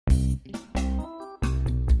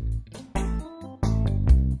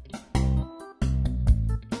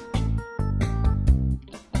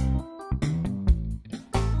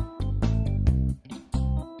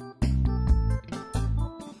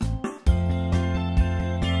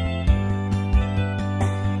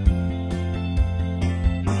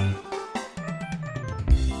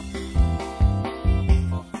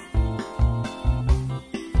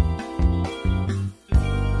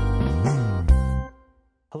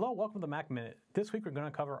Hello, welcome to the Mac Minute. This week we're going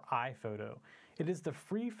to cover iPhoto. It is the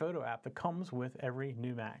free photo app that comes with every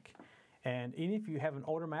new Mac. And even if you have an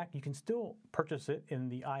older Mac, you can still purchase it in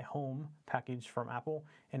the iHome package from Apple,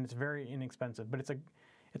 and it's very inexpensive. But it's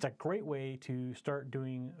a great way to start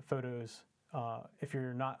doing photos if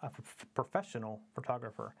you're not a professional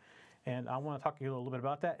photographer. And I want to talk to you a little bit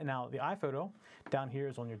about that. And now the iPhoto down here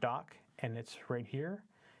is on your dock, and it's right here.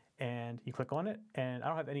 And you click on it, and I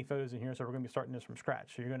don't have any photos in here, so we're going to be starting this from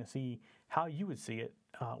scratch. So you're going to see how you would see it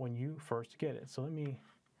when you first get it. So let me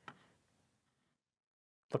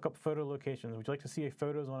look up photo locations. Would you like to see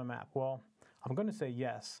photos on a map? Well, I'm going to say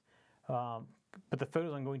yes, but the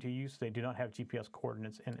photos I'm going to use, they do not have GPS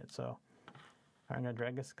coordinates in it. So I'm going to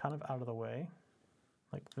drag this kind of out of the way,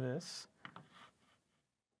 like this.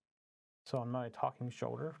 So I'm not a talking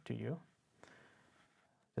shoulder to you,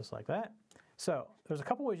 just like that. So there's a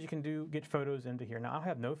couple ways you can get photos into here. Now I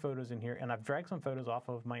have no photos in here, and I've dragged some photos off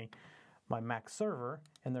of my Mac server,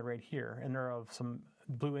 and they're right here. And they're of some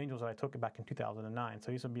Blue Angels that I took back in 2009.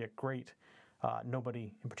 So these would be a great,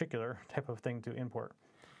 nobody in particular type of thing to import.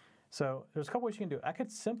 So there's a couple ways you can do it. I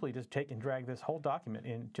could simply just take and drag this whole document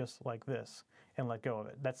in just like this and let go of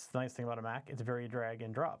it. That's the nice thing about a Mac. It's very drag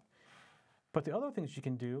and drop. But the other things you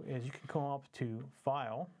can do is you can come up to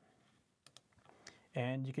File,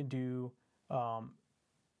 and you can do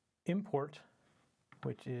import,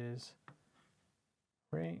 which is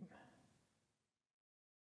right.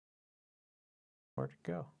 Where'd it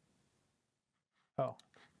go? Oh.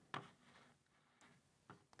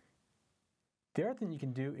 The other thing you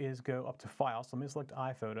can do is go up to File. So let me select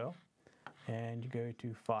iPhoto, and you go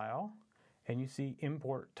to File, and you see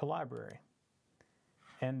Import to Library.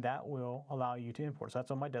 And that will allow you to import. So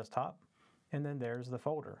that's on my desktop, and then there's the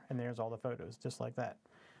folder, and there's all the photos, just like that.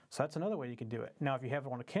 So that's another way you can do it. Now, if you have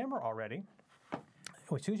it on a camera already,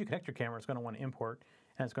 as soon as you connect your camera, it's going to want to import,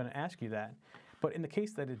 and it's going to ask you that. But in the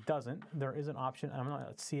case that it doesn't, there is an option. I'm not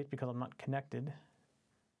going to see it because I'm not connected.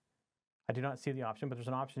 I do not see the option, but there's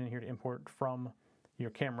an option in here to import from your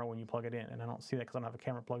camera when you plug it in, and I don't see that because I don't have a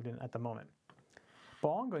camera plugged in at the moment. But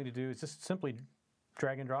all I'm going to do is just simply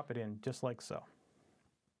drag and drop it in, just like so.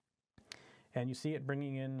 And you see it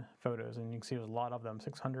bringing in photos, and you can see there's a lot of them,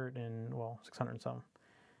 600 and some.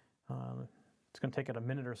 It's going to take it a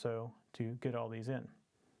minute or so to get all these in.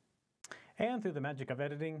 And through the magic of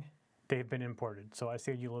editing, they've been imported. So I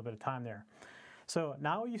saved you a little bit of time there. So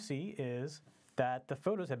now what you see is that the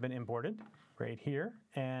photos have been imported right here.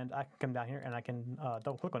 And I can come down here and I can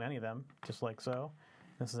double click on any of them, just like so.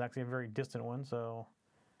 This is actually a very distant one. So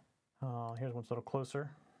here's one that's a little closer.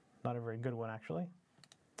 Not a very good one, actually.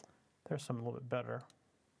 There's some a little bit better.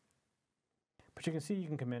 But you can see you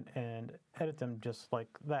can come in and edit them just like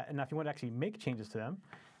that. And now if you want to actually make changes to them,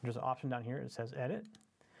 there's an option down here that says Edit.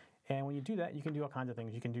 And when you do that, you can do all kinds of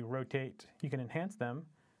things. You can do Rotate. You can enhance them,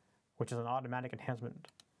 which is an automatic enhancement.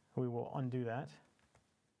 We will undo that.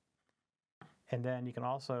 And then you can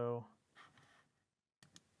also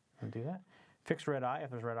undo that. Fix red eye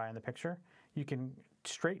if there's red eye in the picture. You can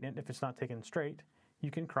straighten it if it's not taken straight.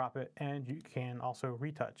 You can crop it, and you can also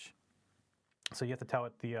retouch. So you have to tell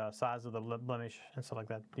it the size of the blemish and stuff like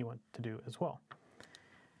that you want to do as well.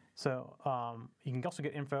 So you can also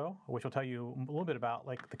get info, which will tell you a little bit about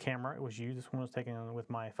like the camera it was used. This one was taken with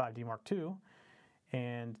my 5D Mark II,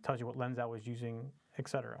 and tells you what lens I was using,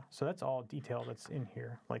 etc. So that's all detail that's in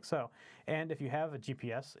here, like so. And if you have a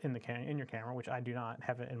GPS in your camera, which I do not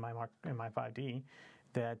have it in my 5D,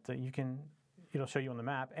 that it'll show you on the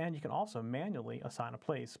map, and you can also manually assign a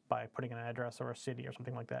place by putting an address or a city or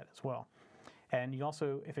something like that as well. And you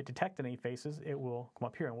also, if it detected any faces, it will come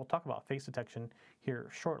up here. And we'll talk about face detection here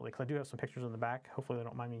shortly, because I do have some pictures in the back. Hopefully they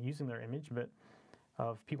don't mind me using their image, but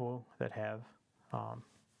of people that have,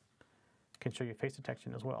 can show you face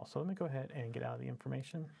detection as well. So let me go ahead and get out of the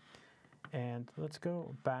information. And let's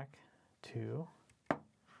go back to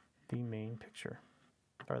the main picture,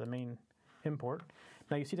 or the main import.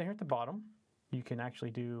 Now you see down here at the bottom, you can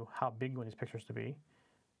actually do how big you want these pictures to be,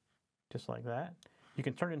 just like that. You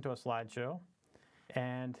can turn it into a slideshow.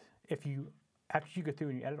 And after you go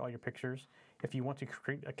through and you edit all your pictures, if you want to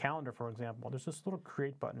create a calendar, for example, there's this little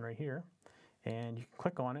create button right here, and you can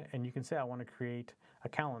click on it, and you can say, I want to create a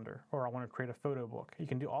calendar, or I want to create a photo book. You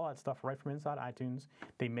can do all that stuff right from inside iTunes.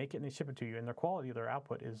 They make it and they ship it to you, and their quality of their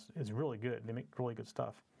output is really good. They make really good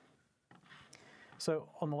stuff. So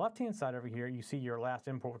on the left-hand side over here, you see your last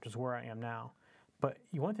import, which is where I am now. But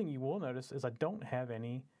one thing you will notice is I don't have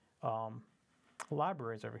any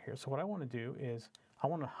libraries over here. So what I want to do is I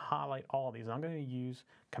want to highlight all of these. I'm going to use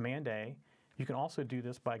Command A. You can also do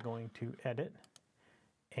this by going to Edit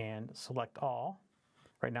and select all.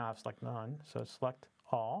 Right now I've selected none, so select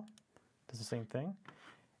all, does the same thing.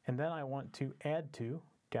 And then I want to add to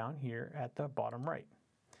down here at the bottom right.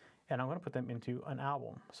 And I'm going to put them into an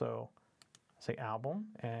album. So say album,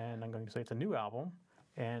 and I'm going to say it's a new album.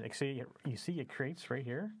 And you see it creates right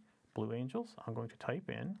here, Blue Angels. I'm going to type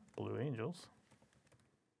in Blue Angels,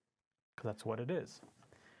 because that's what it is.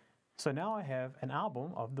 So now I have an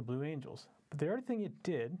album of the Blue Angels. But the other thing it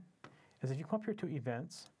did is if you come up here to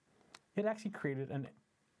events, it actually created an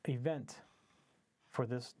event for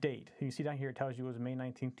this date. You see down here, it tells you it was May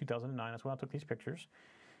 19th, 2009. That's when I took these pictures.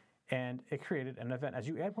 And it created an event. As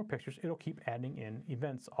you add more pictures, it'll keep adding in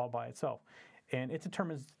events all by itself. And it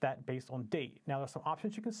determines that based on date. Now, there's some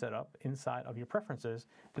options you can set up inside of your preferences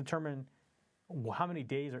to determine how many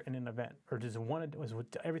days are in an event, or does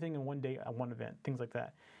everything in one day at one event, things like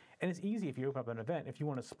that. And it's easy if you open up an event. If you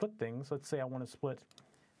want to split things, let's say I want to split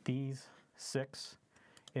these 6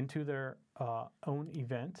 into their own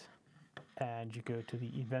event, and you go to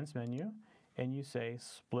the events menu and you say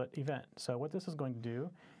split event. So what this is going to do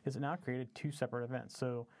is it now created 2 separate events.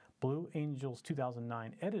 So Blue Angels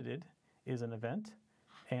 2009 edited is an event,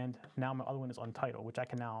 and now my other one is untitled, which I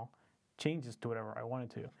can now change this to whatever I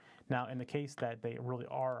wanted to. Now, in the case that they really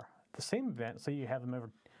are the same event, so you have them over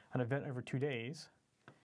an event over 2 days,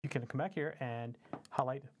 you can come back here and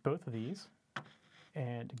highlight both of these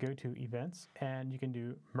and go to events, and you can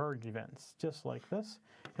do merge events just like this.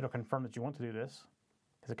 It'll confirm that you want to do this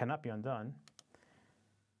because it cannot be undone.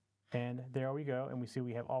 And there we go, and we see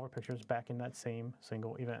we have all our pictures back in that same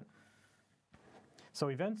single event. So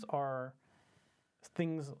events are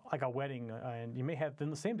things like a wedding, and you may have in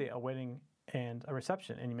the same day a wedding and a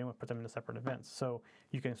reception, and you may want to put them into separate events. So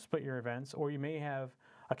you can split your events, or you may have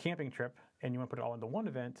a camping trip and you want to put it all into one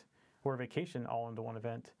event, or a vacation all into one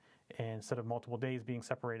event, instead of multiple days being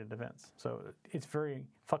separated events. So it's very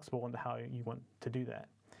flexible into how you want to do that.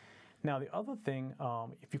 Now the other thing,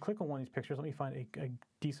 if you click on one of these pictures, let me find a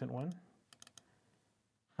decent one.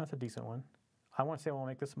 That's a decent one. I want to say I want to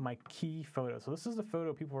make this my key photo. So this is the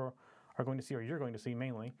photo people are going to see, or you're going to see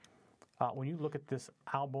mainly, when you look at this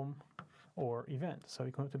album or event. So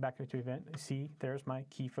you come up to back to event, see there's my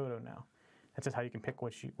key photo now. That's just how you can pick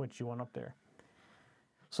what you want up there.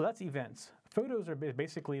 So that's events. Photos are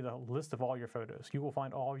basically the list of all your photos. You will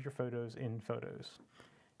find all of your photos in Photos.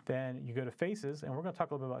 Then you go to Faces, and we're going to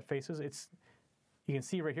talk a little bit about Faces. You can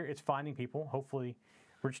see right here, it's finding people. Hopefully,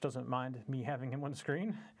 Rich doesn't mind me having him on the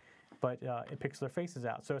screen, but it picks their faces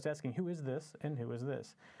out. So it's asking who is this and who is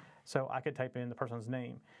this. So I could type in the person's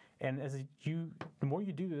name. And the more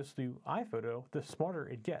you do this through iPhoto, the smarter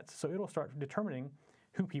it gets. So it'll start determining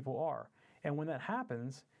who people are. And when that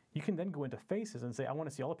happens, you can then go into Faces and say, I want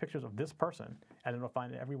to see all the pictures of this person, and it'll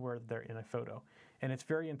find it everywhere they're in a photo. And it's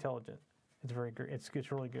very intelligent. It's very good.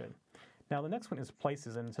 It's really good. Now the next one is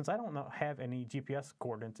Places, and since I don't have any GPS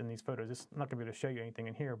coordinates in these photos, it's not going to be able to show you anything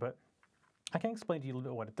in here, but I can explain to you a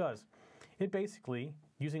little bit what it does. It basically,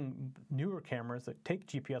 using newer cameras that take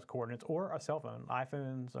GPS coordinates, or a cell phone,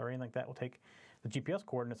 iPhones or anything like that will take the GPS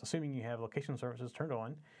coordinates, assuming you have location services turned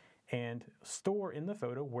on, and store in the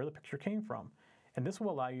photo where the picture came from. And this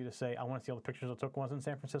will allow you to say, I want to see all the pictures I took once in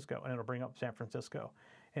San Francisco, and it'll bring up San Francisco.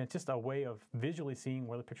 And it's just a way of visually seeing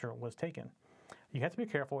where the picture was taken. You have to be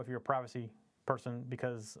careful if you're a privacy person,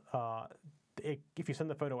 because if you send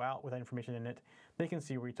the photo out with that information in it, they can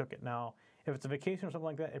see where you took it. Now, if it's a vacation or something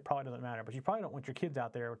like that, it probably doesn't matter. But you probably don't want your kids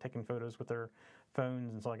out there taking photos with their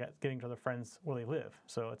phones and stuff like that, getting to their friends where they live.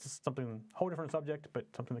 So it's just something, whole different subject, but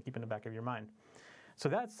something to keep in the back of your mind. So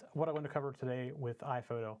that's what I want to cover today with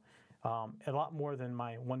iPhoto. A lot more than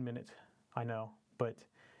my 1 minute, I know, but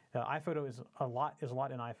iPhoto is a lot in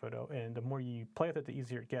iPhoto, and the more you play with it, the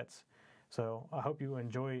easier it gets. So I hope you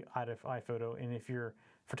enjoy iPhoto, and if you're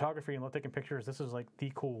photography and love taking pictures, this is like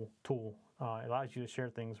the cool tool. It allows you to share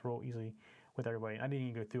things real easily with everybody. I didn't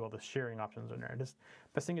even go through all the sharing options in there. Just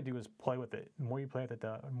best thing to do is play with it. The more you play with it,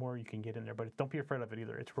 the more you can get in there. But don't be afraid of it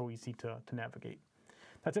either. It's real easy to navigate.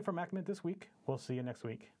 That's it for MacMint this week. We'll see you next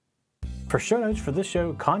week. For show notes for this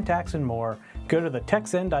show, contacts, and more, go to the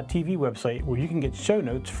techzen.tv website, where you can get show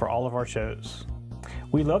notes for all of our shows.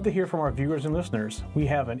 We love to hear from our viewers and listeners. We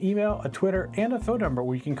have an email, a Twitter, and a phone number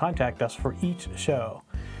where you can contact us for each show.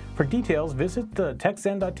 For details, visit the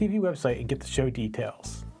techzen.tv website and get the show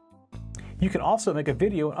details. You can also make a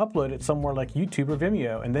video and upload it somewhere like YouTube or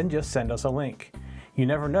Vimeo, and then just send us a link. You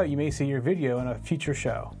never know, you may see your video in a future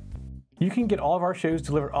show. You can get all of our shows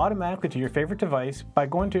delivered automatically to your favorite device by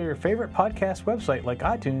going to your favorite podcast website like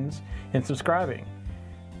iTunes and subscribing.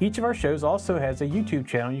 Each of our shows also has a YouTube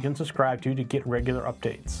channel you can subscribe to get regular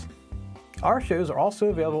updates. Our shows are also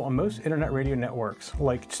available on most internet radio networks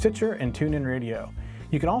like Stitcher and TuneIn Radio.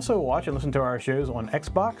 You can also watch and listen to our shows on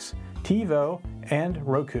Xbox, TiVo, and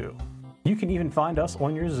Roku. You can even find us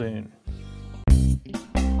on your Zune.